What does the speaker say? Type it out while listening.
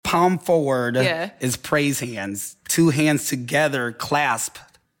palm forward is praise hands. Two hands together, clasp.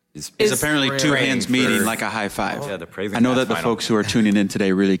 Is apparently two hands meeting like a high five. Yeah, the praise. I know that the folks who are tuning in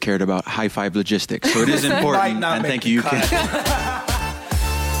today really cared about high five logistics, so it is important. And thank you.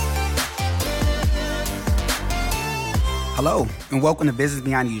 Hello, and welcome to Business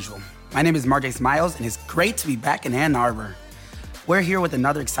Beyond Usual. My name is Marjay Smiles, and it's great to be back in Ann Arbor. We're here with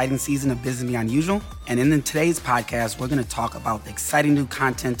another exciting season of Business Beyond Usual, and in today's podcast, we're going to talk about the exciting new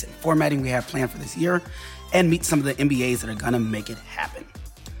content and formatting we have planned for this year, and meet some of the MBAs that are going to make it happen.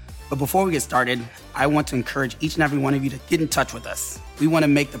 But before we get started, I want to encourage each and every one of you to get in touch with us. We want to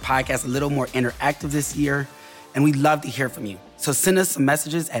make the podcast a little more interactive this year, and we'd love to hear from you. So send us some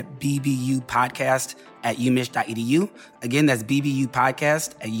messages at bbupodcast@umich.edu. Again, that's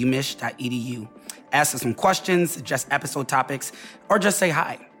bbupodcast@umich.edu. Ask us some questions, suggest episode topics, or just say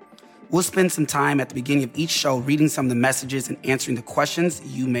hi. We'll spend some time at the beginning of each show reading some of the messages and answering the questions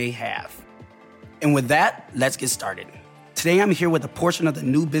you may have. And with that, let's get started. Today, I'm here with a portion of the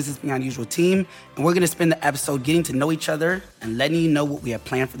new Business Beyond Usual team, and we're going to spend the episode getting to know each other and letting you know what we have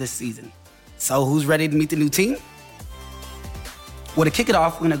planned for this season. So who's ready to meet the new team? Well, to kick it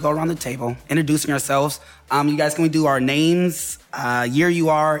off, we're going to go around the table, introducing ourselves. You guys, can we do our names, year you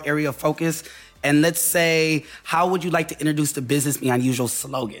are, area of focus, and let's say, how would you like to introduce the Business Beyond Usual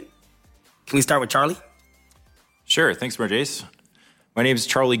slogan? Can we start with Charlie? Sure. Thanks, Marjay. My name is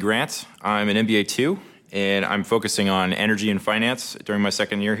Charlie Grant. I'm an MBA 2, and I'm focusing on energy and finance during my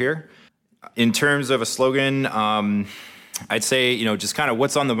second year here. In terms of a slogan, I'd say, just kind of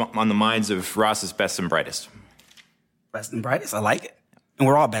what's on the minds of Ross's best and brightest. Best and brightest. I like it. And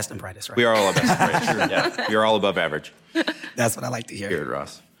we're all best and brightest, right? We are all best and brightest. Sure. Yeah, we are all above average. That's what I like to hear. Here at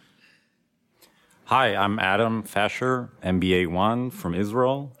Ross. Hi, I'm Adam Fasher, MBA 1 from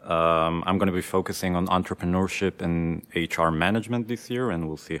Israel. I'm going to be focusing on entrepreneurship and HR management this year, and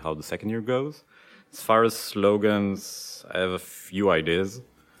we'll see how the second year goes. As far as slogans, I have a few ideas.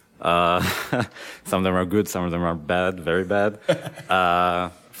 Some of them are good, some of them are bad, very bad.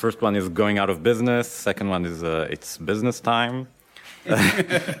 First one is going out of business. Second one is it's business time.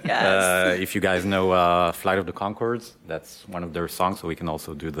 Yes. If you guys know Flight of the Conchords, that's one of their songs, so we can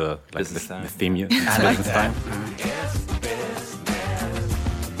also do the theme. It's business time.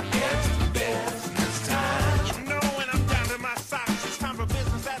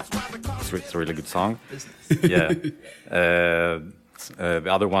 It's a really good song. Yeah. The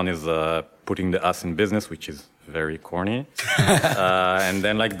other one is putting the us in business, which is very corny. And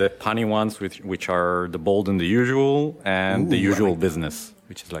then like the punny ones, which are the bold and the usual, and the usual business,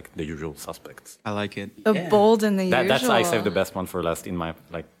 which is like the usual suspects. I like it. The bold and the usual. That's I saved the best one for last in my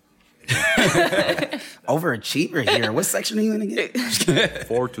Overachiever here. What section are you in again?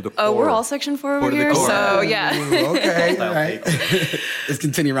 4 to the core. Oh, we're all section 4 over here, so yeah. Okay, all right. Let's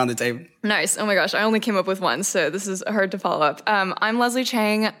continue around the table. Nice. Oh my gosh, I only came up with one, so this is hard to follow up. I'm Leslie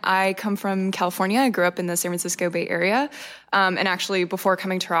Chang. I come from California. I grew up in the San Francisco Bay Area. And actually, before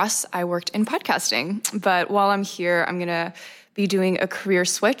coming to Ross, I worked in podcasting. But while I'm here, I'm going to be doing a career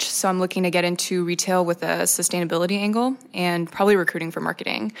switch. So I'm looking to get into retail with a sustainability angle and probably recruiting for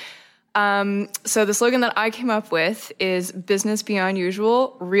marketing. So the slogan that I came up with is Business Beyond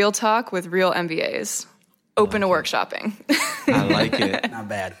Usual, real talk with real MBAs. Open to workshopping. I like it. Not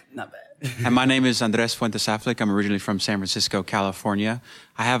bad. And my name is Andres Fuentes-Affleck. I'm originally from San Francisco, California.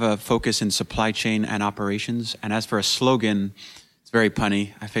 I have a focus in supply chain and operations. And as for a slogan, it's very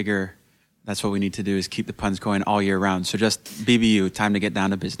punny. I figure that's what we need to do is keep the puns going all year round. So just BBU, time to get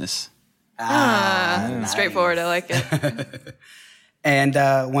down to business. Nice. Straightforward. I like it. And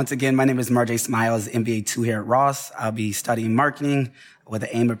once again, my name is Marjay Smiles, MBA 2 here at Ross. I'll be studying marketing with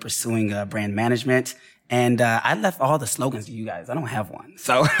the aim of pursuing brand management. And I left all the slogans to you guys. I don't have one.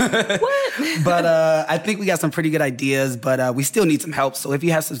 So, What? But I think we got some pretty good ideas, but we still need some help. So if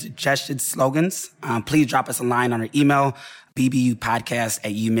you have some suggested slogans, please drop us a line on our email,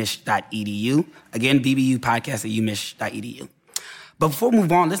 bbupodcast@umich.edu. Again, bbupodcast@umich.edu. But before we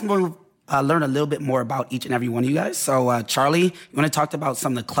move on, let's learn a little bit more about each and every one of you guys. So, Charlie, you want to talk about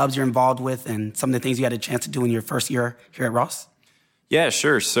some of the clubs you're involved with and some of the things you had a chance to do in your first year here at Ross? Yeah,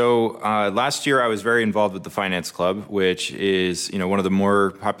 sure. So last year I was very involved with the Finance Club, which is one of the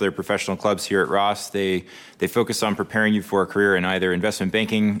more popular professional clubs here at Ross. They focus on preparing you for a career in either investment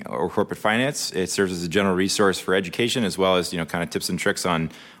banking or corporate finance. It serves as a general resource for education as well as kind of tips and tricks on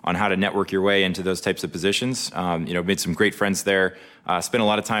how to network your way into those types of positions. Made some great friends there. Spent a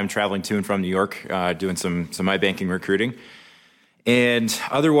lot of time traveling to and from New York doing some iBanking recruiting. And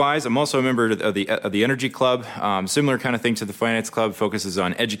otherwise, I'm also a member of the Energy Club. Similar kind of thing to the Finance Club, focuses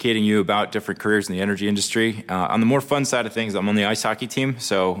on educating you about different careers in the energy industry. On the more fun side of things, I'm on the ice hockey team.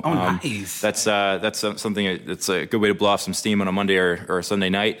 So nice. That's something that's a good way to blow off some steam on a Monday or a Sunday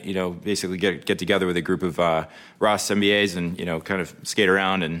night. Basically get together with a group of Ross MBAs and kind of skate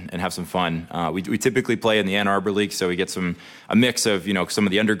around and have some fun. We typically play in the Ann Arbor League, so we get a mix of some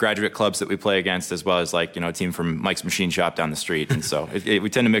of the undergraduate clubs that we play against, as well as a team from Mike's Machine Shop down the street. And so we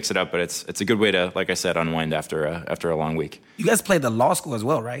tend to mix it up, but it's a good way to, like I said, unwind after a long week. You guys played the law school as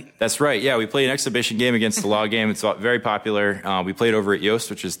well, right? That's right. Yeah, we played an exhibition game against the law game. It's very popular. We played over at Yost,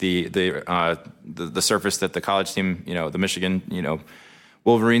 which is the surface that the college team, the Michigan,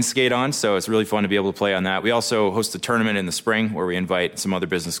 Wolverines skate on. So it's really fun to be able to play on that. We also host a tournament in the spring where we invite some other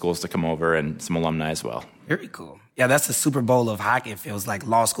business schools to come over and some alumni as well. Very cool. Yeah, that's the Super Bowl of hockey. It feels like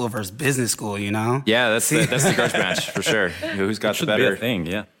law school versus business school, Yeah, that's the grudge match for sure. Who's got the better be a thing?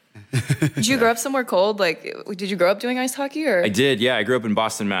 Yeah. Did you grow up somewhere cold? Did you grow up doing ice hockey? Or? I did, yeah. I grew up in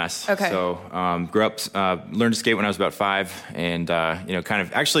Boston, Mass. Okay. So grew up, learned to skate when I was about 5. And, kind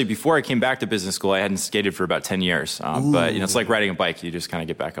of, actually, before I came back to business school, I hadn't skated for about 10 years. But, it's like riding a bike. You just kind of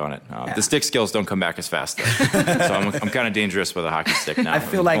get back on it. The stick skills don't come back as fast, though. So I'm kind of dangerous with a hockey stick now. I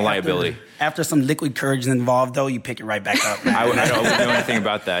feel like liability. After some liquid courage is involved, though, you pick it right back up. I don't know anything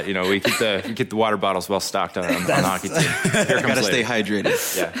about that. We keep the water bottles well stocked on the hockey team. Got to stay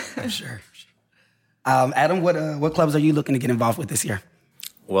hydrated. Yeah. For sure. Adam, what clubs are you looking to get involved with this year?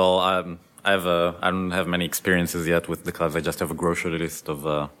 Well, I don't have many experiences yet with the clubs. I just have a grocery list of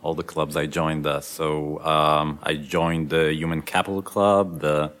all the clubs I joined. I joined the Human Capital Club,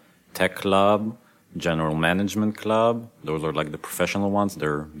 the Tech Club, General Management Club. Those are the professional ones.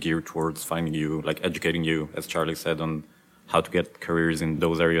 They're geared towards finding you, educating you, as Charlie said, on how to get careers in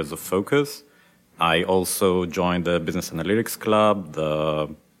those areas of focus. I also joined the Business Analytics Club,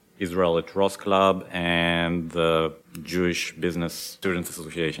 the Israel at Ross Club, and the Jewish Business Students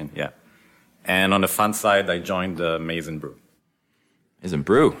Association, yeah. And on the fun side, I joined the Maize n Brew. Maize n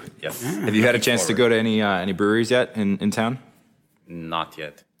Brew? Yes. Have you had a chance to go to any breweries yet in town? Not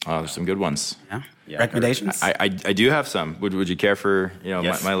yet. Oh, there's some good ones. Yeah. Recommendations? I do have some. Would you care for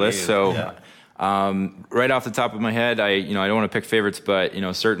yes, my list? please. So, yeah. Right off the top of my head, I don't want to pick favorites, but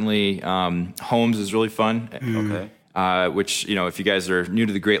certainly Holmes is really fun. Okay. Which, if you guys are new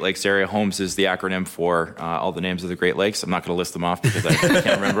to the Great Lakes area, Holmes is the acronym for all the names of the Great Lakes. I'm not going to list them off because I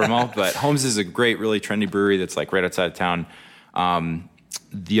can't remember them all. But Holmes is a great, really trendy brewery that's right outside of town.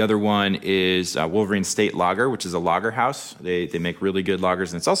 The other one is Wolverine State Lager, which is a lager house. They make really good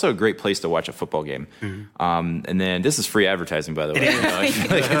lagers, and it's also a great place to watch a football game. Mm-hmm. And then this is free advertising, by the way.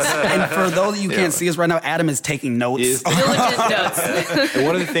 And for those of you who can't see us right now, Adam is taking notes. Diligent notes. And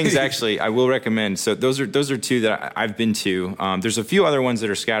one of the things, actually, I will recommend. So those are two that I've been to. There's a few other ones that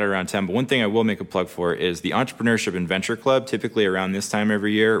are scattered around town, but one thing I will make a plug for is the Entrepreneurship and Venture Club. Typically around this time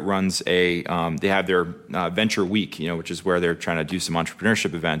every year, runs they have their Venture Week, which is where they're trying to do some entrepreneurship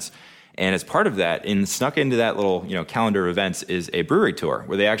events. And as part of that, snuck into that little calendar of events is a brewery tour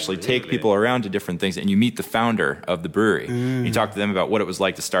where they actually take people around to different things, and you meet the founder of the brewery. You talk to them about what it was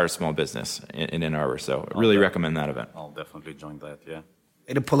like to start a small business in Ann Arbor. So I really recommend that event. I'll definitely join that, yeah.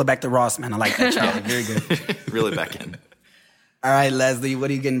 Way to pull it back to Ross, man. I like that, Charlie. Very good. Really back in. All right, Leslie, what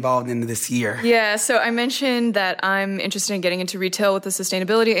are you getting involved in this year? Yeah, so I mentioned that I'm interested in getting into retail with the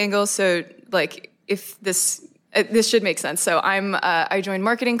sustainability angle. So, if this should make sense. So I joined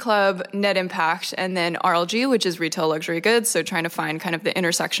Marketing Club, Net Impact, and then RLG, which is retail luxury goods. So trying to find kind of the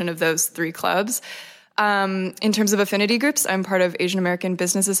intersection of those 3 clubs. In terms of affinity groups, I'm part of Asian American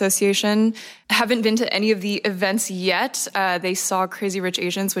Business Association. Haven't been to any of the events yet. They saw Crazy Rich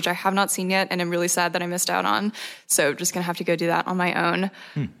Asians, which I have not seen yet, and I'm really sad that I missed out on. So just going to have to go do that on my own.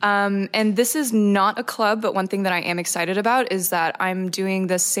 And this is not a club, but one thing that I am excited about is that I'm doing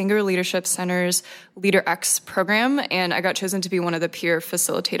the Sanger Leadership Center's Leader X program, and I got chosen to be one of the peer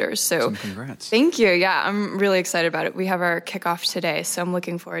facilitators. So congrats. Thank you. Yeah, I'm really excited about it. We have our kickoff today, so I'm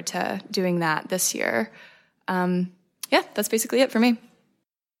looking forward to doing that this year. Yeah, that's basically it for me.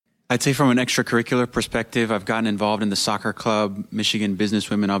 I'd say from an extracurricular perspective, I've gotten involved in the soccer club, Michigan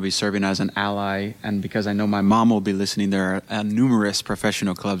Businesswomen. I'll be serving as an ally. And because I know my mom will be listening, there are numerous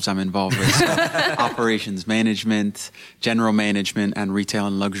professional clubs I'm involved with. So operations management, general management, and retail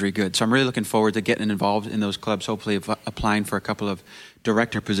and luxury goods. So I'm really looking forward to getting involved in those clubs, hopefully applying for a couple of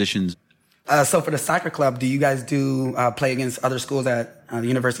director positions. So for the soccer club, do you guys do play against other schools at the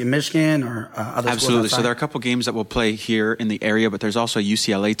University of Michigan or other schools? Absolutely. outside? So there are a couple games that we'll play here in the area, but there's also a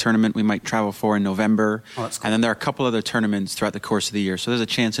UCLA tournament we might travel for in November. Oh, that's cool. And then there are a couple other tournaments throughout the course of the year. So there's a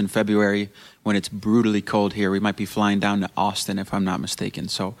chance in February when it's brutally cold here, we might be flying down to Austin, if I'm not mistaken.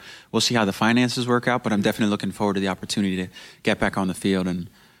 So we'll see how the finances work out, but I'm definitely looking forward to the opportunity to get back on the field and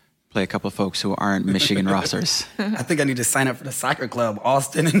play a couple of folks who aren't Michigan rosters. I think I need to sign up for the soccer club,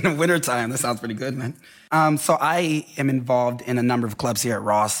 Austin, in the wintertime. That sounds pretty good, man. So I am involved in a number of clubs here at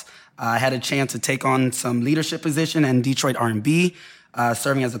Ross. I had a chance to take on some leadership position in Detroit R&B,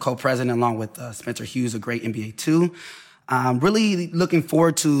 serving as a co-president along with Spencer Hughes, a great NBA too. Really looking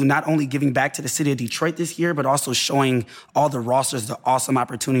forward to not only giving back to the city of Detroit this year, but also showing all the rosters the awesome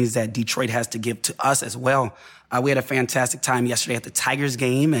opportunities that Detroit has to give to us as well. We had a fantastic time yesterday at the Tigers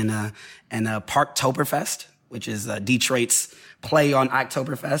game and Parktoberfest, which is Detroit's play on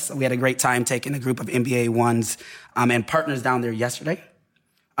Oktoberfest. So we had a great time taking a group of NBA ones and partners down there yesterday.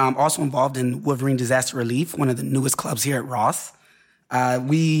 Also involved in Wolverine Disaster Relief, one of the newest clubs here at Ross.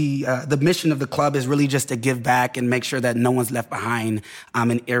 The mission of the club is really just to give back and make sure that no one's left behind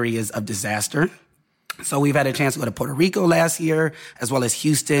in areas of disaster. So we've had a chance to go to Puerto Rico last year, as well as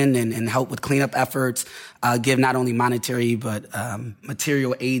Houston, and help with cleanup efforts, give not only monetary, but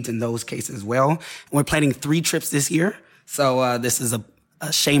material aids in those cases as well. And we're planning 3 trips this year. So this is a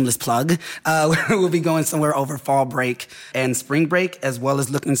shameless plug. We'll be going somewhere over fall break and spring break, as well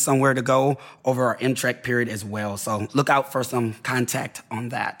as looking somewhere to go over our M-Trek period as well. So look out for some contact on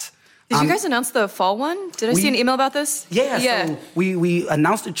that. Did you guys announce the fall one? Did I see an email about this? Yeah. So we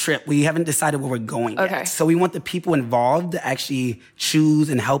announced a trip. We haven't decided where we're going yet. So we want the people involved to actually choose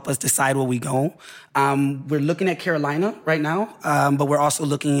and help us decide where we go. We're looking at Carolina right now, but we're also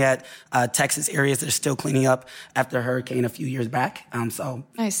looking at Texas areas that are still cleaning up after a hurricane a few years back.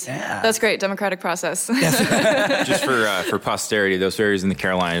 Nice. Yeah. That's great. Democratic process. Just for posterity, those areas in the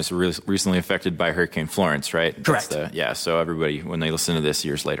Carolinas were recently affected by Hurricane Florence, right? Correct. So everybody, when they listen to this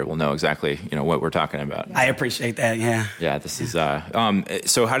years later, will know exactly what we're talking about. I appreciate that. Yeah. Yeah. This is.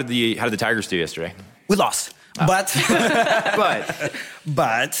 So how did the Tigers do yesterday? We lost. But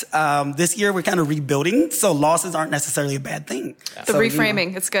this year we're kind of rebuilding, so losses aren't necessarily a bad thing. Yeah. The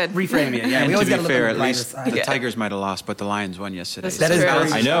reframing, it's good. Reframing it, yeah. And we always to got be to fair, look at at least the Tigers might have lost, but the Lions won yesterday. That is very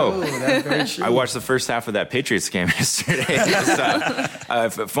true. I know. That's very true. I watched the first half of that Patriots game yesterday.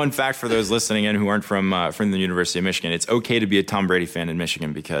 Fun fact for those listening in who aren't from the University of Michigan: it's okay to be a Tom Brady fan in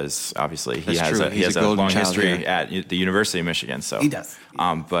Michigan because obviously he has a long history at the University of Michigan. So he does.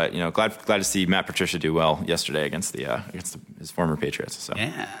 But glad to see Matt Patricia do well yesterday against his former Patriots. So.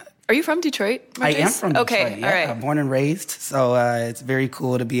 Yeah. Are you from Detroit, Marcus? I am from Detroit. Okay, yeah, all right. Born and raised. So it's very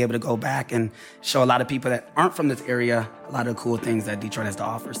cool to be able to go back and show a lot of people that aren't from this area a lot of cool things that Detroit has to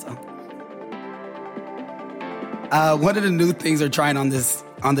offer. So one of the new things we're trying on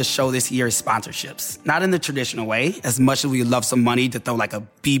the show this year is sponsorships. Not in the traditional way, as much as we love some money to throw like a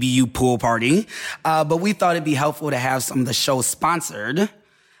BBU pool party. But we thought it'd be helpful to have some of the shows sponsored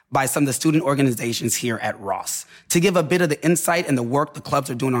by some of the student organizations here at Ross to give a bit of the insight and the work the clubs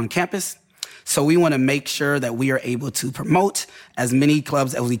are doing on campus. So we want to make sure that we are able to promote as many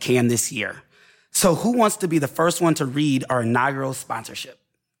clubs as we can this year. So who wants to be the first one to read our inaugural sponsorship?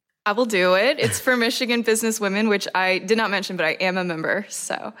 I will do it. It's for Michigan Business Women, which I did not mention, but I am a member,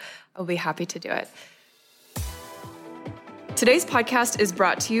 so I'll be happy to do it. Today's podcast is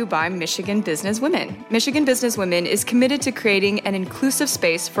brought to you by Michigan Business Women. Michigan Business Women is committed to creating an inclusive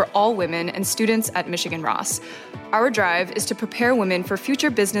space for all women and students at Michigan Ross. Our drive is to prepare women for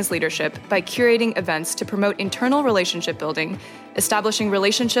future business leadership by curating events to promote internal relationship building, establishing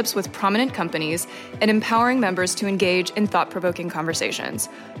relationships with prominent companies, and empowering members to engage in thought-provoking conversations.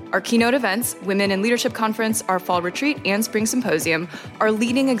 Our keynote events, Women in Leadership Conference, our Fall Retreat, and Spring Symposium are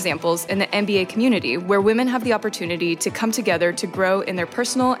leading examples in the MBA community where women have the opportunity to come together to grow in their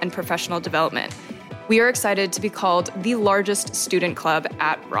personal and professional development. We are excited to be called the largest student club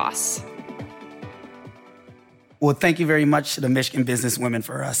at Ross. Well, thank you very much to the Michigan Business Women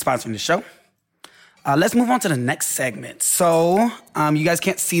for sponsoring the show. Let's move on to the next segment. So you guys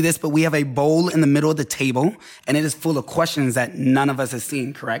can't see this, but we have a bowl in the middle of the table, and it is full of questions that none of us have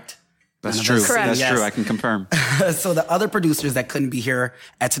seen, correct? That's true. Correct. That's true. I can confirm. So the other producers that couldn't be here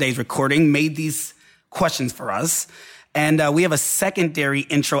at today's recording made these questions for us. And we have a secondary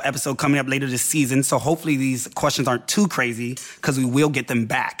intro episode coming up later this season, so hopefully these questions aren't too crazy because we will get them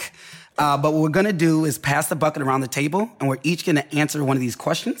back. But what we're going to do is pass the bucket around the table, and we're each going to answer one of these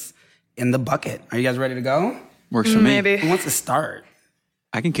questions in the bucket. Are you guys ready to go? Works for me. Maybe. Who wants to start?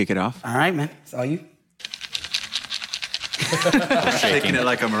 I can kick it off. All right, man. It's all you. Shaking it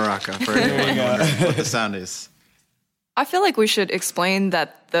like a maraca for anyone wondering what the sound is. I feel like we should explain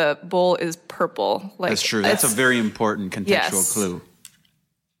that the bowl is purple. Like, That's true. That's a very important contextual clue.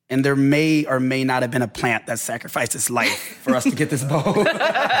 And there may or may not have been a plant that sacrificed its life for us to get this bowl.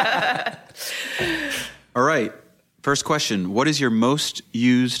 All right. First question. What is your most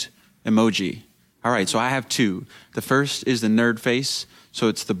used emoji? All right. So I have two. The first is the nerd face. So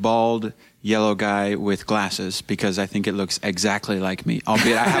it's the bald yellow guy with glasses because I think it looks exactly like me,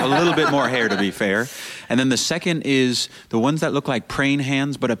 albeit I have a little bit more hair to be fair. And then the second is the ones that look like praying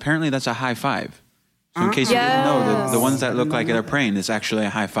hands, but apparently that's a high five. So in case you didn't know, the ones that look like they're praying is actually a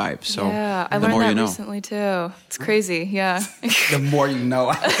high five. So yeah, I the learned more that you know. recently too. It's crazy. Yeah. The more you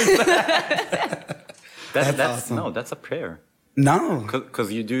know. That's awesome. No, that's a prayer. No.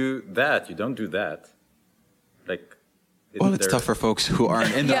 Because you do that, you don't do that. Like, Well, it's tough for folks who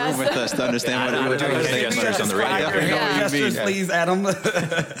aren't in the room with us to understand what we're doing gestures on the radio. Gestures, please, Adam.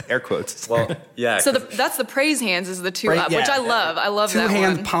 Air quotes. Well, yeah. So that's the praise hands is the two Right, up, which yeah. I love. I love Two that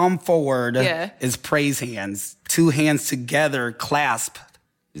hands one. palm forward Yeah. is praise hands. Two hands together clasp.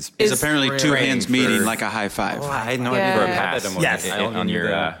 It's Is apparently two praying hands meeting for- like a high five. I had no Yeah. idea for a Yeah. pass. Yes. On your.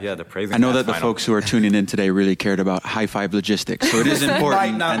 The praising. I know that the final. folks who are tuning in today really cared about high five logistics, so it is Might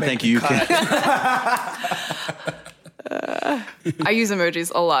important. not And make thank the you. cut. I use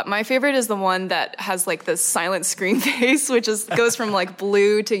emojis a lot. My favorite is the one that has like the silent screen face, which goes from like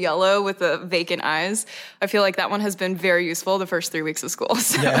blue to yellow with the vacant eyes. I feel like that one has been very useful the first 3 weeks of school.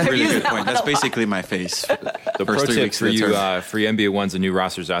 So I've Really used good that point. one That's a lot. basically my face. The First pro 3 tip weeks for of the you, term. for you NBA ones and new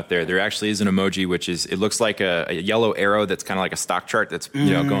rosters out there, there actually is an emoji which is it looks like a yellow arrow that's kind of like a stock chart that's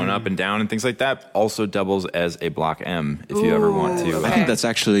going up and down and things like that. Also doubles as a block M if you ever want to. I think that's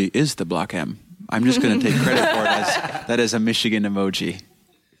actually is the block M. I'm just going to take credit for it as that is a Michigan emoji.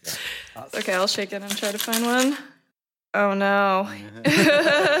 Okay, I'll shake it and try to find one. Oh no.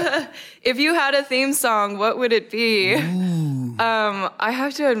 If you had a theme song, what would it be? I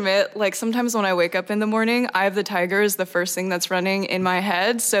have to admit, like sometimes when I wake up in the morning, Eye of the Tiger is the first thing that's running in my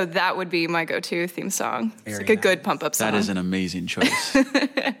head. So that would be my go-to theme song. It's like a good pump-up song. That is an amazing choice.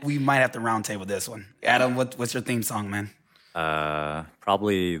 We might have to round table this one. Adam, what's your theme song, man?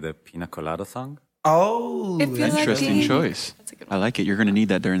 Probably the Pina Colada song. Oh, If you like Interesting it. choice. That's a good I one. like it. You're going to need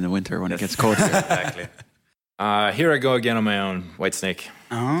that during the winter when it gets cold here. Exactly. Here I go again on my own. White Snake.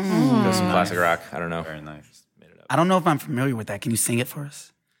 Oh. Some classic rock. I don't know. Very nice. I don't know if I'm familiar with that. Can you sing it for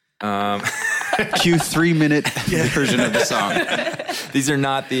us? Cue 3-minute version of the song. These are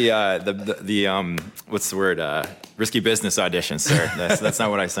not the what's the word? Risky business auditions, sir. That's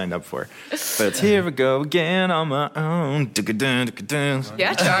not what I signed up for. But it's here we go again on my own.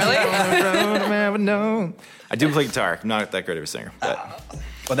 Yeah, Charlie. I do play guitar. I'm not that great of a singer. But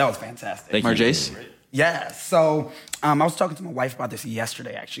Well, that was fantastic. thank you. Marjace? Yeah. So I was talking to my wife about this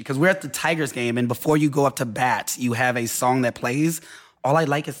yesterday, actually, because we're at the Tigers game, and before you go up to bat, you have a song that plays. All I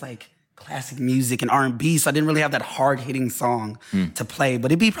like is like classic music and R&B, so I didn't really have that hard-hitting song to play.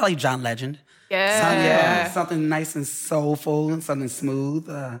 But it'd be probably John Legend. Yeah. Something nice and soulful and something smooth.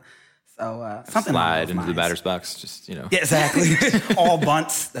 Something along Slide those into the lines. batter's box. Just Yeah, exactly. All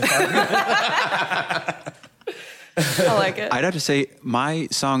bunts. That's I like it. I'd have to say my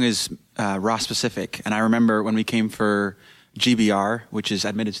song is Ross specific. And I remember when we came for GBR, which is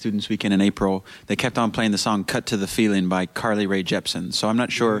Admitted Students Weekend in April, they kept on playing the song Cut to the Feeling by Carly Rae Jepsen. So I'm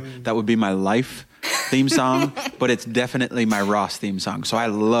not sure that would be my life theme song, but it's definitely my Ross theme song. So I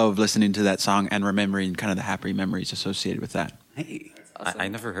love listening to that song and remembering kind of the happy memories associated with that. Hey. I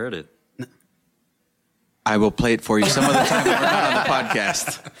never heard it. I will play it for you some other time when we're not on the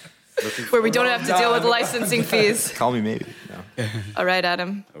podcast. Where we don't have to deal with licensing fees. call me maybe. No. All right,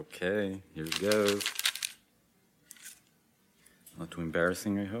 Adam. Okay, here it goes. Not too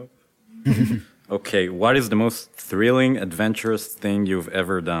embarrassing, I hope. Okay, what is the most thrilling, adventurous thing you've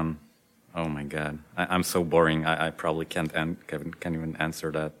ever done? Oh my God, I'm so boring. I probably can't even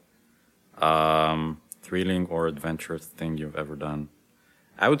answer that. Thrilling or adventurous thing you've ever done?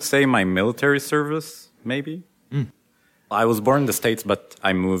 I would say my military service, maybe. I was born in the States, but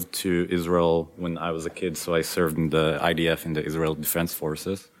I moved to Israel when I was a kid, so I served in the IDF, in the Israel Defense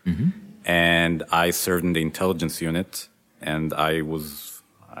Forces. And I served in the intelligence unit, and I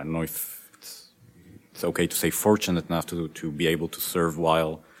don't know if it's okay to say fortunate enough to be able to serve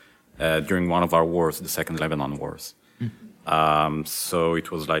while during one of our wars, the Second Lebanon Wars. So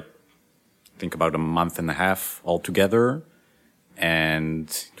it was like, I think about a month and a half altogether, and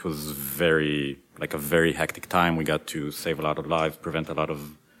it was a very hectic time. We got to save a lot of lives, prevent a lot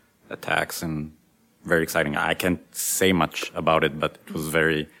of attacks, and very exciting. I can't say much about it, but it was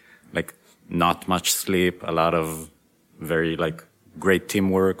very, not much sleep, a lot of very like great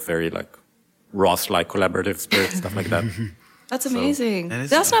teamwork, very like Ross-like collaborative spirit, stuff like that. That's amazing. That is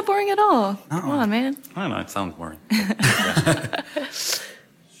That's not boring at all. Come on, man. I don't know, it sounds boring.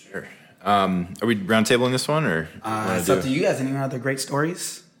 Sure. Are we roundtabling this one, or It's up to you guys. Any other great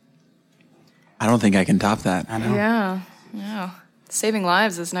stories? I don't think I can top that. I know. Yeah. Saving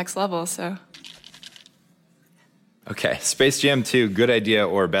lives is next level, so. Okay, Space Jam 2, good idea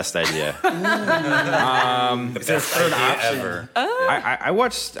or best idea? The best idea ever.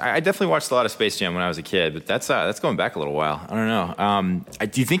 I definitely watched a lot of Space Jam when I was a kid, but that's going back a little while. I don't know.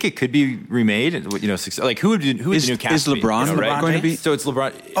 Do you think it could be remade? You know, like who would the new cast is LeBron be? You know, right? going to be? So it's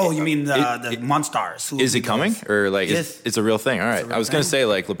LeBron. Oh, you mean the Monstars? Who Is it coming, or like Yes. it's a real thing? All right, real I was going to thing. say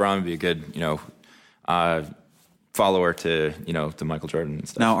like LeBron would be a good follower to to Michael Jordan and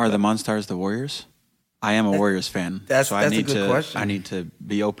stuff. Now, are the Monstars the Warriors? I am a Warriors fan, that's I a need good question. I need to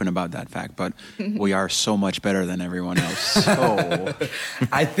be open about that fact. But we are so much better than everyone else. So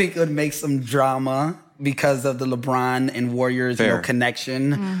I think it would make some drama because of the LeBron and Warriors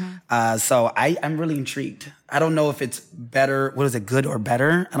connection. So I'm really intrigued. I don't know if it's better. What is it, good or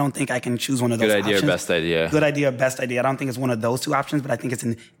better? I don't think I can choose one of those Good idea options. or best idea? Good idea or best idea. I don't think it's one of those two options, but I think it's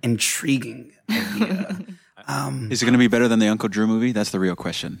an intriguing idea. is it going to be better than the Uncle Drew movie? That's the real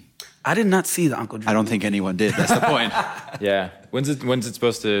question. I did not see the Uncle Drew. I don't think anyone did. That's the point. Yeah. When's it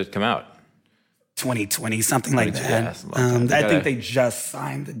supposed to come out? 2020, something like 22, that. yeah, that's a long time. They I gotta- think they just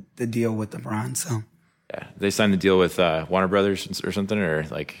signed the deal with LeBron. So Yeah, they signed the deal with Warner Brothers or something, or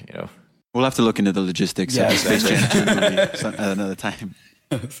like We'll have to look into the logistics Yeah, of Space Jam 2 movie at another time.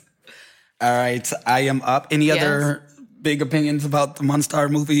 all right, I am up. Any Yes. other big opinions about the Monster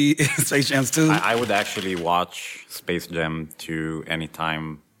movie, Space Jam 2? I would actually watch Space Jam 2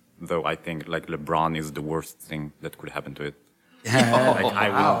 anytime, though I think like LeBron is the worst thing that could happen to it. Like,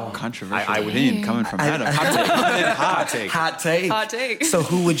 I would, Controversial I would- opinion coming from Adam. hot take. Hot take. Hot take. So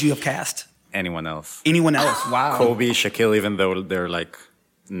who would you have cast? anyone else. Anyone else? Wow. Kobe, Shaquille, even though they're like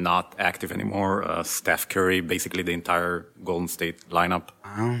not active anymore. Steph Curry, basically the entire Golden State lineup.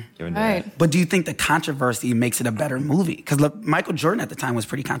 Right. But do you think the controversy makes it a better movie? Because Michael Jordan at the time was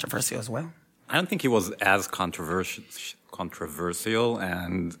pretty controversial as well. I don't think he was as controversial,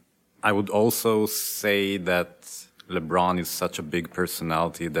 and I would also say that LeBron is such a big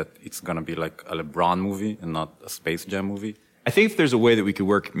personality that it's gonna be like a LeBron movie and not a Space Jam movie. I think if there's a way that we could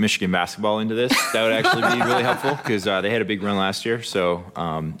work Michigan basketball into this, that would actually be really helpful because they had a big run last year. So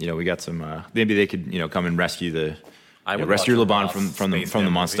we got some. Maybe they could come and rescue the. would rescue watch LeBron a from the Space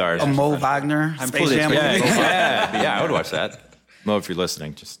Jam Monstars. A Mo Wagner I'm Space fully Jam movie. Yeah, I would watch that. Mo, if you're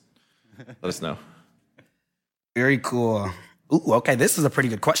listening, just let us know. Very cool. Ooh, okay, this is a pretty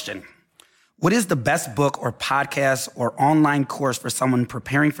good question. What is the best book or podcast or online course for someone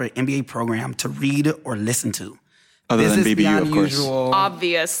preparing for an MBA program to read or listen to? Other than Business BBU, Beyond of course. Usual.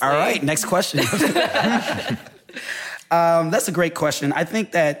 Obviously. All right, next question. That's a great question. I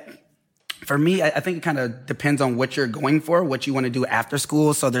think that for me, I think it kind of depends on what you're going for, what you want to do after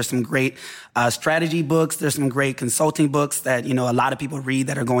school. So there's some great strategy books. There's some great consulting books that, a lot of people read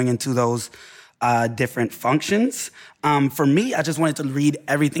that are going into those different functions. For me, I just wanted to read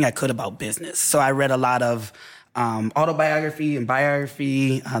everything I could about business. So I read a lot of autobiography and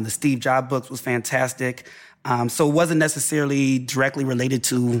biography. The Steve Jobs books was fantastic. So it wasn't necessarily directly related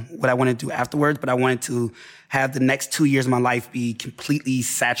to what I wanted to do afterwards, but I wanted to have the next 2 years of my life be completely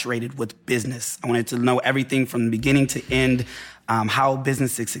saturated with business. I wanted to know everything from the beginning to end, how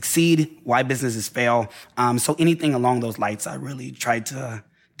businesses succeed, why businesses fail. So anything along those lines, I really tried to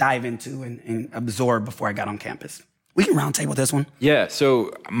dive into and absorb before I got on campus. We can roundtable this one. Yeah,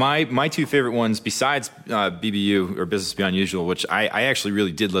 so my two favorite ones, besides BBU, or Business Beyond Usual, which I actually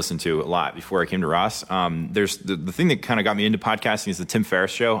really did listen to a lot before I came to Ross, there's the thing that kind of got me into podcasting is the Tim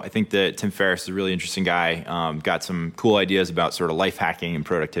Ferriss Show. I think that Tim Ferriss is a really interesting guy, got some cool ideas about sort of life hacking and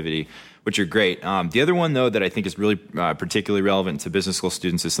productivity, which are great. The other one, though, that I think is really particularly relevant to business school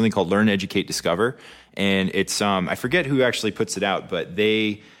students is something called Learn, Educate, Discover. And it's, I forget who actually puts it out, but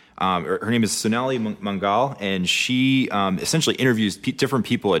they... her name is Sonali Mangal, and she essentially interviews different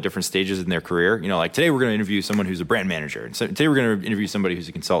people at different stages in their career. Like today we're going to interview someone who's a brand manager, and so today we're going to interview somebody who's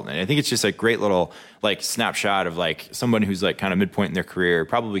a consultant. And I think it's just a great little snapshot of someone who's kind of midpoint in their career,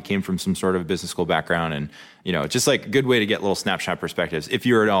 probably came from some sort of business school background, and just a good way to get little snapshot perspectives if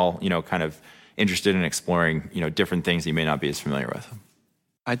you're at all kind of interested in exploring different things that you may not be as familiar with.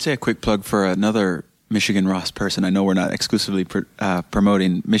 I'd say a quick plug for another Michigan Ross person. I know we're not exclusively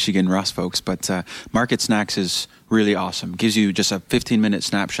promoting Michigan Ross folks, but Market Snacks is really awesome. Gives you just a 15-minute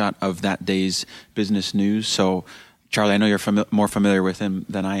snapshot of that day's business news. So, Charlie, I know you're more familiar with him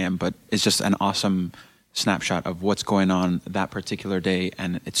than I am, but it's just an awesome snapshot of what's going on that particular day,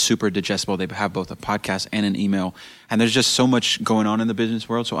 and it's super digestible. They have both a podcast and an email, and there's just so much going on in the business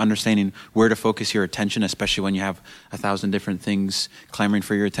world. So understanding where to focus your attention, especially when you have 1,000 different things clamoring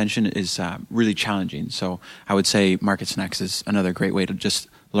for your attention, is really challenging. So I would say Market Snacks is another great way to just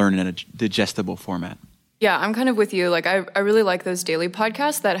learn in a digestible format. Yeah, I'm kind of with you. Like, I really like those daily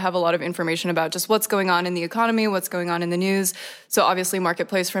podcasts that have a lot of information about just what's going on in the economy, what's going on in the news. So obviously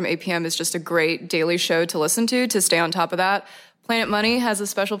Marketplace from 8 p.m. is just a great daily show to listen to stay on top of that. Planet Money has a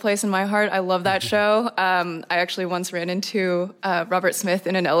special place in my heart. I love that show. I actually once ran into Robert Smith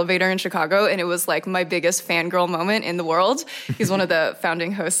in an elevator in Chicago, and it was like my biggest fangirl moment in the world. He's one of the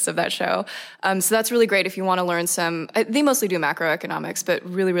founding hosts of that show. So that's really great if you want to learn they mostly do macroeconomics, but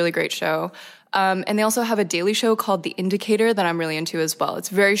really, really great show. And they also have a daily show called The Indicator that I'm really into as well. It's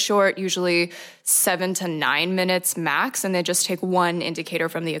very short, usually 7 to 9 minutes max, and they just take one indicator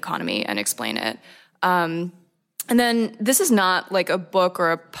from the economy and explain it. And then this is not like a book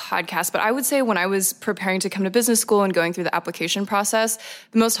or a podcast, but I would say when I was preparing to come to business school and going through the application process,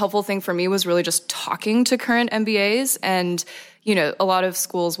 the most helpful thing for me was really just talking to current MBAs. And, you know, a lot of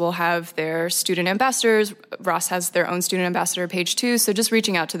schools will have their student ambassadors. Ross has their own student ambassador page too. So just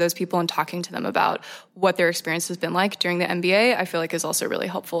reaching out to those people and talking to them about what their experience has been like during the MBA, I feel like is also really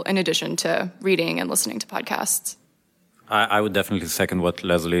helpful in addition to reading and listening to podcasts. I would definitely second what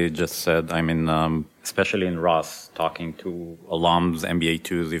Leslie just said. I mean, especially in Ross, talking to alums, MBA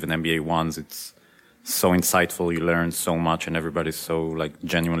 2s, even MBA 1s, it's so insightful. You learn so much, and everybody's so like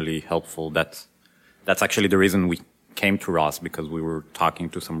genuinely helpful. That's actually the reason we came to Ross, because we were talking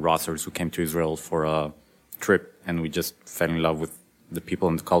to some Rossers who came to Israel for a trip, and we just fell in love with the people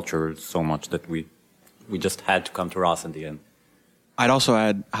and the culture so much that we just had to come to Ross in the end. I'd also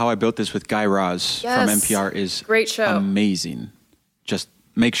add How I Built This with Guy Raz from NPR is great show. Amazing. Just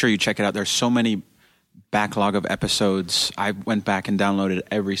make sure you check it out. There's so many backlog of episodes. I went back and downloaded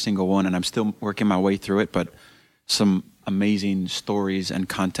every single one, and I'm still working my way through it, but some amazing stories and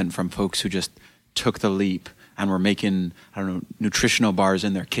content from folks who just took the leap and were making, I don't know, nutritional bars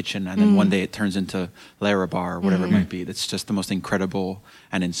in their kitchen, and then one day it turns into Larabar or whatever it might be. That's just the most incredible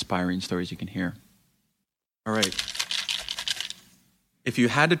and inspiring stories you can hear. All right. If you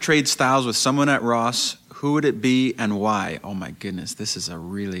had to trade styles with someone at Ross, who would it be and why? Oh my goodness, this is a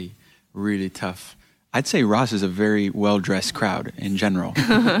really, really tough. I'd say Ross is a very well-dressed crowd in general.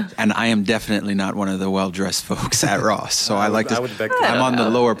 And I am definitely not one of the well-dressed folks at Ross. So I'm on the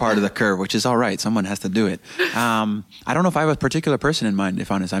lower part of the curve, which is all right. Someone has to do it. I don't know if I have a particular person in mind,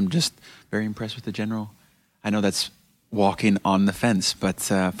 if honest. I'm just very impressed with the general. I know that's walking on the fence, but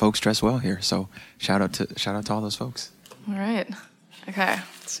folks dress well here. So shout out to all those folks. All right. Okay,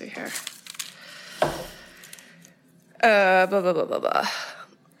 let's see here.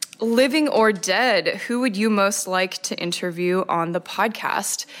 Living or dead, who would you most like to interview on the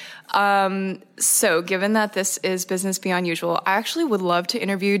podcast? So given that this is Business Beyond Usual, I actually would love to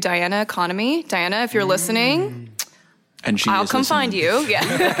interview Diana Economy. Diana, if you're listening, and I'll come find you. Yeah.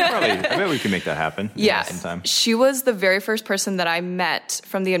 I bet we can make that happen. Yeah. Sometime. She was the very first person that I met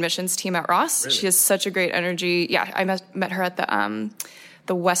from the admissions team at Ross. Really? She has such a great energy. Yeah, I met her at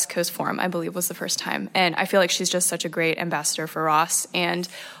the West Coast Forum, I believe was the first time. And I feel like she's just such a great ambassador for Ross, and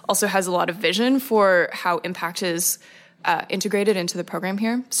also has a lot of vision for how impact is integrated into the program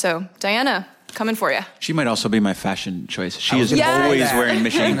here. So Diana, coming for you. She might also be my fashion choice. She is always wearing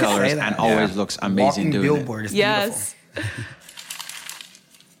Michigan colors and always looks amazing Walking doing billboard it. is Yes.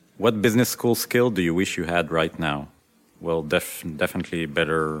 What business school skill do you wish you had right now? Well, definitely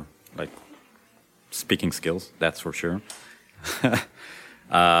better, like, speaking skills, that's for sure.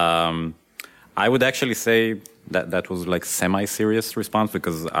 I would actually say that was like semi-serious response,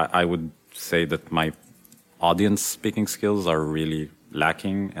 because I would say that my audience speaking skills are really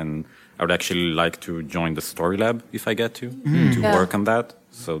lacking, and I would actually like to join the Story Lab if I get to work on that.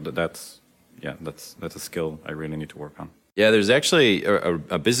 So that's a skill I really need to work on. Yeah, there's actually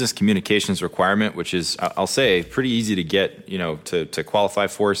a business communications requirement, which is, I'll say, pretty easy to get, to qualify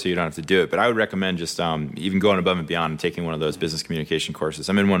for, so you don't have to do it. But I would recommend just even going above and beyond and taking one of those business communication courses.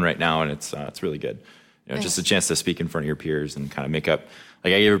 I'm in one right now, and it's really good. Nice. Just a chance to speak in front of your peers and kind of make up.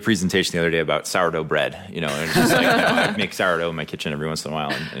 Like, I gave a presentation the other day about sourdough bread, and it's just like, I make sourdough in my kitchen every once in a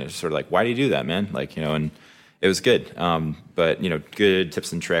while, and it's sort of like, why do you do that, man? Like, and it was good. But, good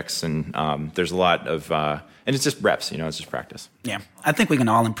tips and tricks, and there's a lot of, and it's just reps, it's just practice. Yeah, I think we can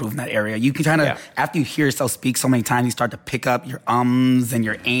all improve in that area. You can kind of, after you hear yourself speak so many times, you start to pick up your ums and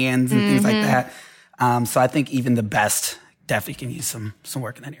your ands and things like that. So I think even the best definitely can use some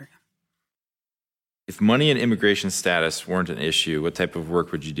work in that area. If money and immigration status weren't an issue, what type of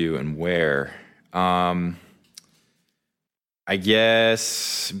work would you do and where? I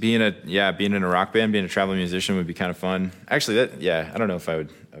guess being in a rock band, being a traveling musician would be kind of fun. Actually, I don't know if I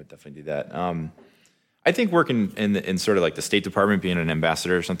would definitely do that. I think working in sort of like the State Department, being an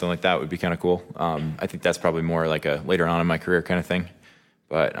ambassador or something like that would be kind of cool. I think that's probably more like a later on in my career kind of thing.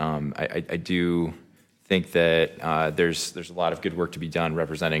 But I do think that there's a lot of good work to be done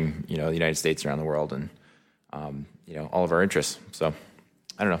representing, the United States around the world and, all of our interests. So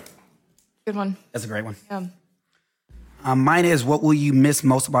I don't know. Good one. That's a great one. Yeah. Mine is, what will you miss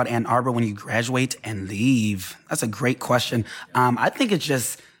most about Ann Arbor when you graduate and leave? That's a great question. I think it's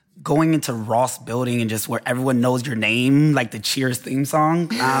just going into Ross Building and just where everyone knows your name, like the Cheers theme song.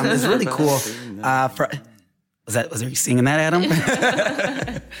 It's really cool. Was you singing that,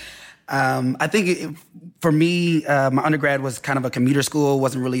 Adam? I think for me, my undergrad was kind of a commuter school.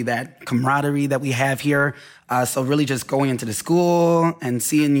 Wasn't really that camaraderie that we have here. So really just going into the school and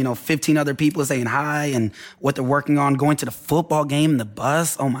seeing, 15 other people saying hi and what they're working on, going to the football game, the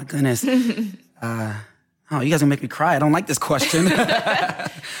bus. Oh my goodness. You guys gonna make me cry. I don't like this question.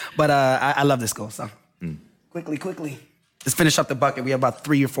 But I love this school. So quickly. Let's finish up the bucket. We have about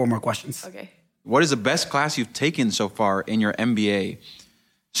 3 or 4 more questions. Okay. What is the best class you've taken so far in your MBA?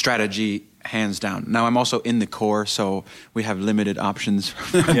 Strategy, hands down. Now, I'm also in the core, so we have limited options.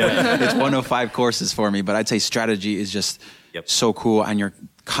 It's 105 courses for me, but I'd say strategy is just so cool, and you're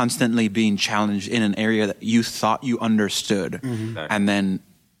constantly being challenged in an area that you thought you understood, and then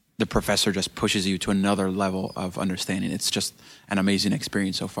the professor just pushes you to another level of understanding. It's just an amazing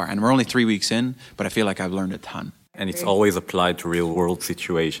experience so far. And we're only 3 weeks in, but I feel like I've learned a ton. And it's always applied to real-world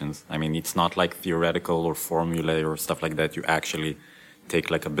situations. I mean, it's not like theoretical or formulae or stuff like that. You actually take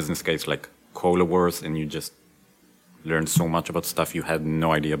like a business case like Cola Wars and you just learn so much about stuff you had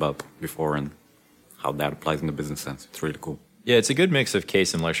no idea about before and how that applies in the business sense. It's really cool. Yeah, it's a good mix of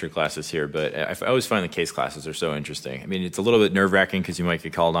case and lecture classes here, but I always find the case classes are so interesting. I mean, it's a little bit nerve-wracking because you might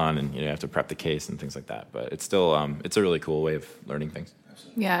get called on and you have to prep the case and things like that, but it's still it's a really cool way of learning things.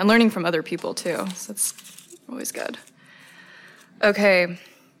 Yeah, and learning from other people too. So that's always good. Okay,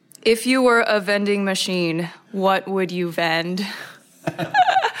 if you were a vending machine, what would you vend?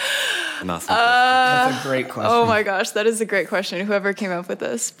 That's a great question. Oh my gosh, that is a great question. Whoever came up with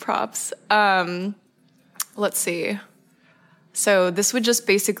this, props. Let's see. So this would just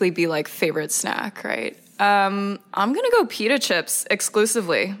basically be like favorite snack, right? I'm gonna go pita chips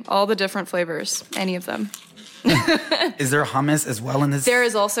exclusively, all the different flavors, any of them. Is there hummus as well in this? There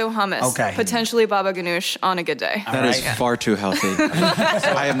is also hummus. Okay. Potentially baba ganoush on a good day. That is far too healthy.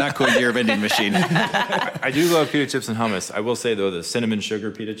 I am not going to your vending machine. I do love pita chips and hummus. I will say, though, the cinnamon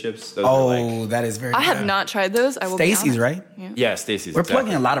sugar pita chips. Those are like, that is very good. I have not tried those. I will be Stacy's, honest. right? Yeah, Stacy's. We're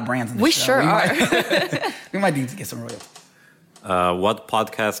plugging a lot of brands in this We show. sure are. We might need to get some royalties. What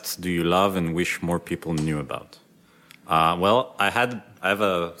podcasts do you love and wish more people knew about? Well, I have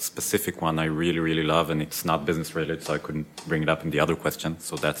a specific one I really, really love, and it's not business related, so I couldn't bring it up in the other question,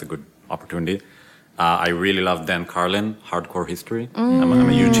 so that's a good opportunity. I really love Dan Carlin, Hardcore History. I'm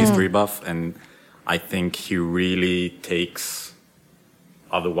a huge history buff, and I think he really takes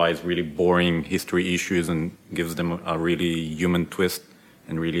otherwise really boring history issues and gives them a really human twist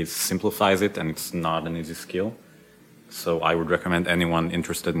and really simplifies it, and it's not an easy skill. So I would recommend anyone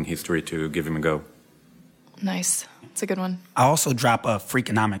interested in history to give him a go. Nice. It's a good one. I also drop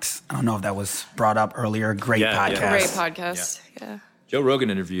Freakonomics. I don't know if that was brought up earlier. Great podcast. Yeah. Great podcast. Yeah. Joe Rogan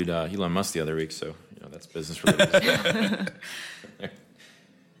interviewed Elon Musk the other week, so that's business related.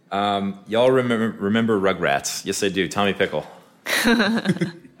 Y'all remember Rugrats? Yes, I do. Tommy Pickle. That's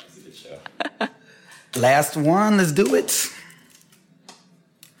a good show. Last one. Let's do it.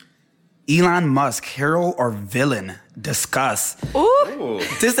 Elon Musk, hero or villain? Discuss. Ooh.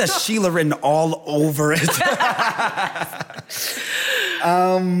 This has Sheila written all over it.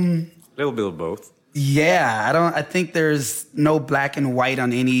 A little bit of both. Yeah, I think there's no black and white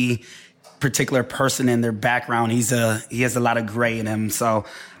on any particular person in their background. He has a lot of gray in him. So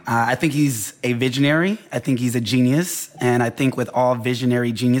I think he's a visionary. I think he's a genius. And I think with all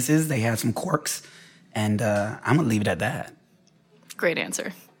visionary geniuses, they have some quirks. And I'm going to leave it at that. Great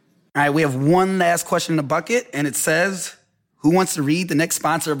answer. All right, we have one last question in the bucket, and it says, who wants to read the next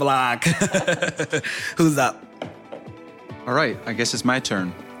sponsor blog? Who's up? All right, I guess it's my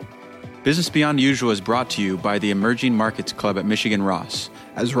turn. Business Beyond Usual is brought to you by the Emerging Markets Club at Michigan Ross.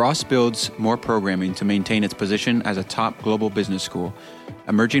 As Ross builds more programming to maintain its position as a top global business school,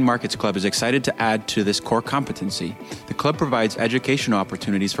 Emerging Markets Club is excited to add to this core competency. The club provides educational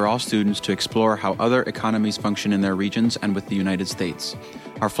opportunities for all students to explore how other economies function in their regions and with the United States.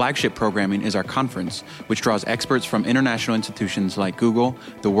 Our flagship programming is our conference, which draws experts from international institutions like Google,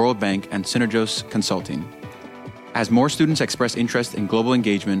 the World Bank, and Synergos Consulting. As more students express interest in global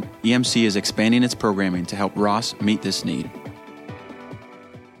engagement, EMC is expanding its programming to help Ross meet this need.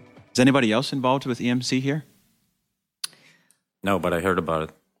 Is anybody else involved with EMC here? No, but I heard about it.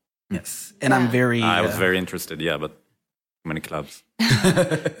 Yes. And I'm very... I was very interested, but too many clubs.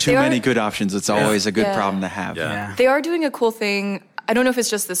 Too many good options. It's always a good problem to have. Yeah. They are doing a cool thing. I don't know if it's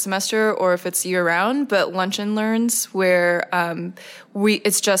just this semester or if it's year round, but Lunch and Learns, where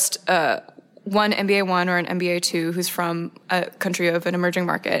it's just one MBA 1 or an MBA 2 who's from a country of an emerging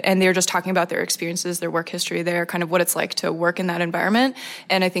market, and they're just talking about their experiences, their work history there, kind of what it's like to work in that environment.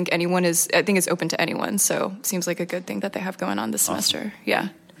 And I think it's open to anyone, so it seems like a good thing that they have going on this semester. Yeah.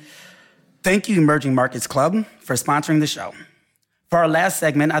 Thank you, Emerging Markets Club, for sponsoring the show. For our last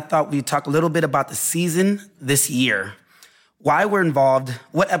segment, I thought we'd talk a little bit about the season this year, why we're involved,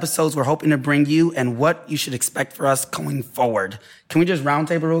 what episodes we're hoping to bring you, and what you should expect for us going forward. Can we just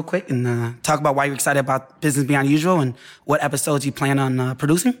roundtable real quick and talk about why you're excited about Business Beyond Usual and what episodes you plan on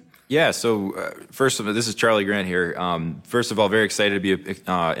producing? Yeah, so first of all, this is Charlie Grant here. First of all, very excited to be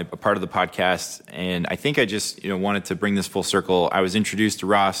a part of the podcast, and I think I just wanted to bring this full circle. I was introduced to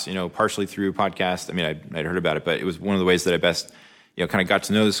Ross, partially through podcast. I mean, I'd heard about it, but it was one of the ways that I best, kind of got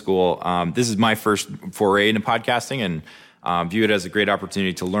to know the school. This is my first foray into podcasting, and view it as a great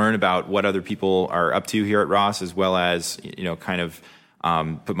opportunity to learn about what other people are up to here at Ross, as well as kind of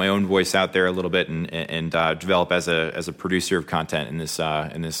put my own voice out there a little bit and develop as a producer of content in this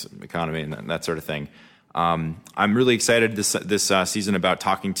economy and that sort of thing. I'm really excited this season about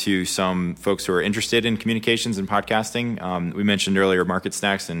talking to some folks who are interested in communications and podcasting. We mentioned earlier Market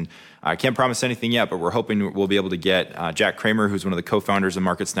Snacks, and I can't promise anything yet, but we're hoping we'll be able to get Jack Kramer, who's one of the co-founders of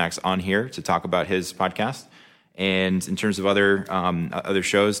Market Snacks, on here to talk about his podcast. And in terms of other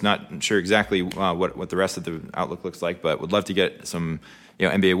shows, not sure exactly what the rest of the outlook looks like, but would love to get some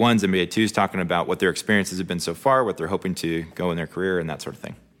MBA 1s, MBA 2s talking about what their experiences have been so far, what they're hoping to go in their career, and that sort of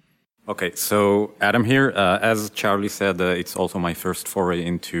thing. Okay, so Adam here. As Charlie said, it's also my first foray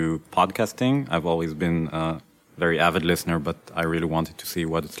into podcasting. I've always been a very avid listener, but I really wanted to see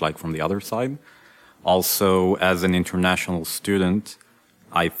what it's like from the other side. Also, as an international student,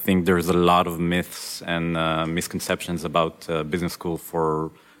 I think there's a lot of myths and misconceptions about business school for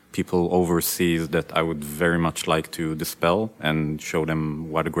people overseas that I would very much like to dispel and show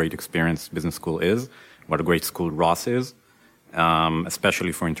them what a great experience business school is, what a great school Ross is,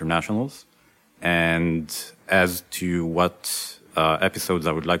 especially for internationals. And as to what episodes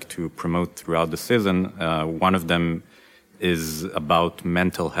I would like to promote throughout the season, one of them is about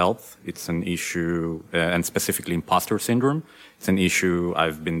mental health. It's an issue, and specifically imposter syndrome. It's an issue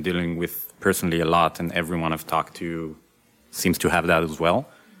I've been dealing with personally a lot, and everyone I've talked to seems to have that as well.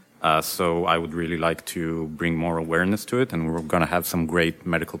 So I would really like to bring more awareness to it, and we're going to have some great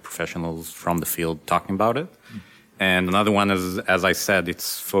medical professionals from the field talking about it. And another one is, as I said,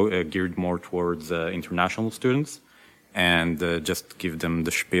 it's geared more towards international students, and just give them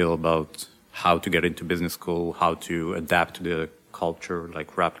the spiel about how to get into business school, how to adapt to the culture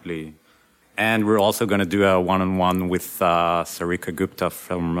rapidly. And we're also going to do a one-on-one with Sarika Gupta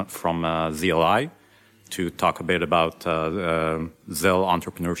from ZLI to talk a bit about Zell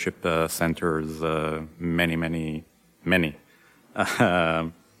Entrepreneurship Center's many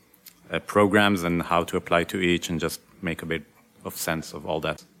programs and how to apply to each, and just make a bit of sense of all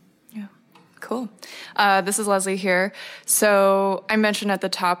that. Yeah. Cool. This is Leslie here. So I mentioned at the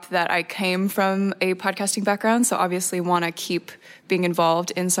top that I came from a podcasting background, so obviously want to keep being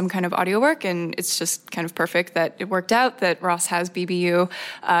involved in some kind of audio work, and it's just kind of perfect that it worked out that Ross has BBU,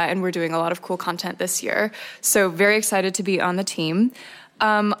 and we're doing a lot of cool content this year. So very excited to be on the team.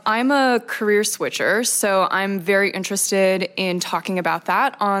 I'm a career switcher, so I'm very interested in talking about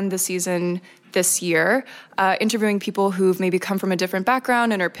that on the season this year, interviewing people who've maybe come from a different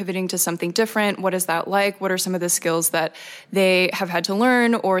background and are pivoting to something different. What is that like? What are some of the skills that they have had to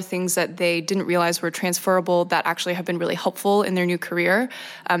learn, or things that they didn't realize were transferable that actually have been really helpful in their new career?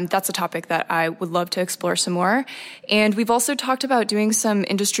 That's a topic that I would love to explore some more. And we've also talked about doing some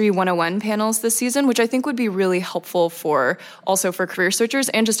Industry 101 panels this season, which I think would be really helpful for career switchers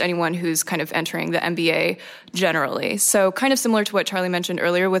and just anyone who's kind of entering the MBA generally. So kind of similar to what Charlie mentioned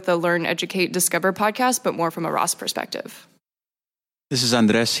earlier with the Learn, Educate, Discover podcast, but more from a Ross perspective. This is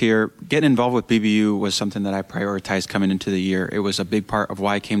Andres here. Getting involved with BBU was something that I prioritized coming into the year. It was a big part of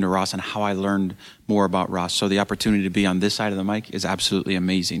why I came to Ross and how I learned more about Ross. So the opportunity to be on this side of the mic is absolutely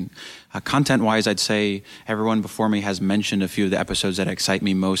amazing. Content-wise, I'd say everyone before me has mentioned a few of the episodes that excite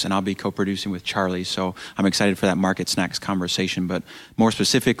me most, and I'll be co-producing with Charlie. So I'm excited for that Market Snacks conversation. But more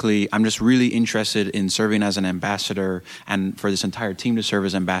specifically, I'm just really interested in serving as an ambassador and for this entire team to serve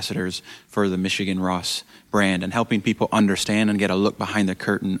as ambassadors for the Michigan Ross brand and helping people understand and get a look behind the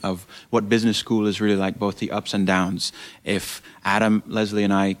curtain of what business school is really like, both the ups and downs. If Adam, Leslie,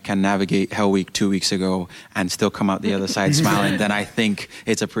 and I can navigate Hell Week 2 weeks ago and still come out the other side smiling, then I think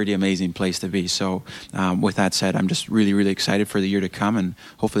it's a pretty amazing place to be. So with that said, I'm just really, really excited for the year to come and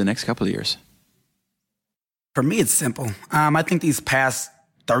hopefully the next couple of years. For me, it's simple. I think these past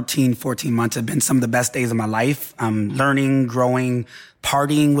 13, 14 months have been some of the best days of my life. Learning, growing,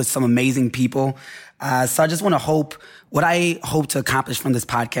 partying with some amazing people. So I just want to what I hope to accomplish from this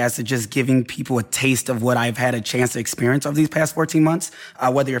podcast is just giving people a taste of what I've had a chance to experience over these past 14 months,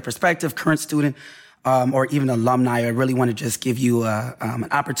 whether you're a prospective, current student, or even alumni. I really want to just give you an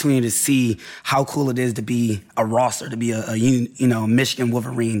opportunity to see how cool it is to be a Rosser, to be a Michigan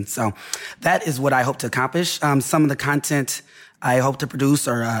Wolverine. So that is what I hope to accomplish. Some of the content I hope to produce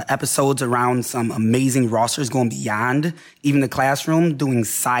are episodes around some amazing Rossers going beyond even the classroom, doing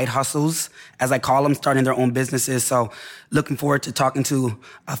side hustles, as I call them, starting their own businesses. So looking forward to talking to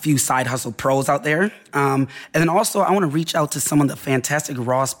a few side hustle pros out there. And then also I want to reach out to some of the fantastic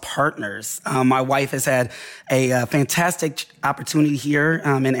Ross partners. My wife has had a fantastic opportunity here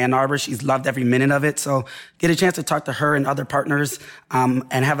in Ann Arbor. She's loved every minute of it. So get a chance to talk to her and other partners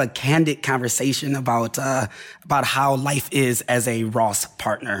and have a candid conversation about how life is as a Ross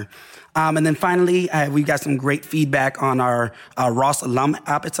partner. And then finally, we got some great feedback on our Ross alum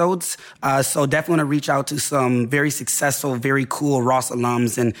episodes. So definitely want to reach out to some very successful, very cool Ross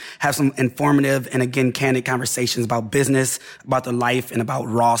alums and have some informative and, again, candid conversations about business, about their life, and about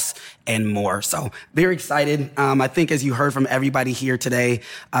Ross and more. So very excited. I think as you heard from everybody here today,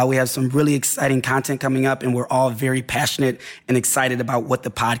 we have some really exciting content coming up, and we're all very passionate and excited about what the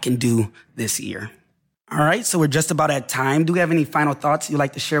pod can do this year. All right, so we're just about at time. Do we have any final thoughts you'd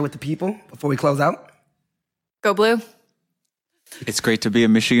like to share with the people before we close out? Go Blue. It's great to be a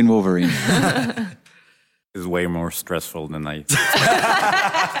Michigan Wolverine. It's way more stressful than I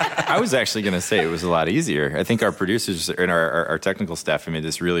I was actually going to say it was a lot easier. I think our producers and our technical staff made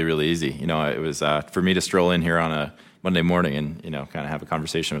this really, really easy. You know, it was for me to stroll in here on a Monday morning and, you know, kind of have a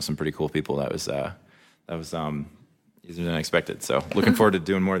conversation with some pretty cool people. That was easier than I expected. So looking forward to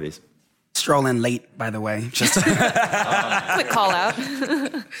doing more of these. Stroll in late, by the way. Just quick call out.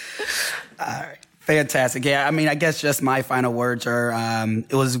 All right. Fantastic. Yeah, I mean, I guess just my final words are,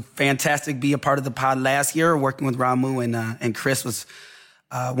 it was fantastic to be a part of the pod last year. Working with Ramu and Chris was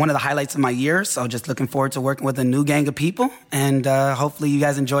one of the highlights of my year. So just looking forward to working with a new gang of people. And hopefully you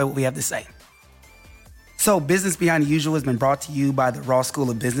guys enjoy what we have to say. So Business Beyond Usual has been brought to you by the Ross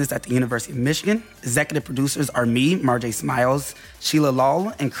School of Business at the University of Michigan. Executive producers are me, Marjay Smiles, Sheila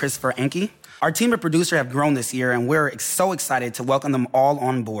Lal, and Christopher Enke. Our team of producers have grown this year, and we're so excited to welcome them all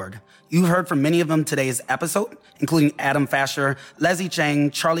on board. You've heard from many of them today's episode, including Adam Fasher, Leslie Chang,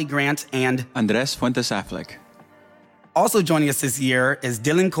 Charlie Grant, and Andres Fuentes-Affleck. Also joining us this year is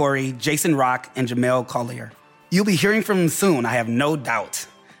Dylan Corey, Jason Rock, and Jamel Collier. You'll be hearing from them soon, I have no doubt.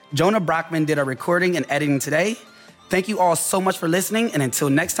 Jonah Brockman did our recording and editing today. Thank you all so much for listening, and until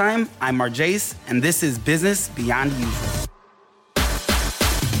next time, I'm Marjace, and this is Business Beyond Usual.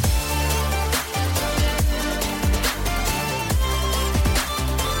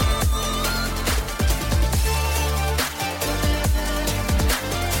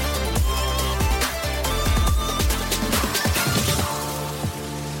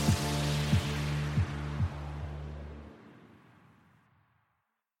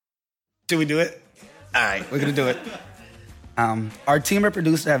 Should we do it? All right, we're going to do it. Our team of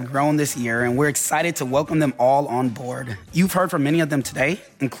producers have grown this year, and we're excited to welcome them all on board. You've heard from many of them today,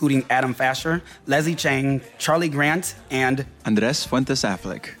 including Adam Fasher, Leslie Chang, Charlie Grant, and Andres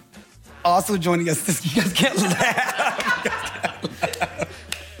Fuentes-Affleck. Also joining us you guys can't laugh.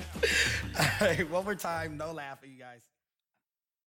 All right, one more time, no laughing, you guys.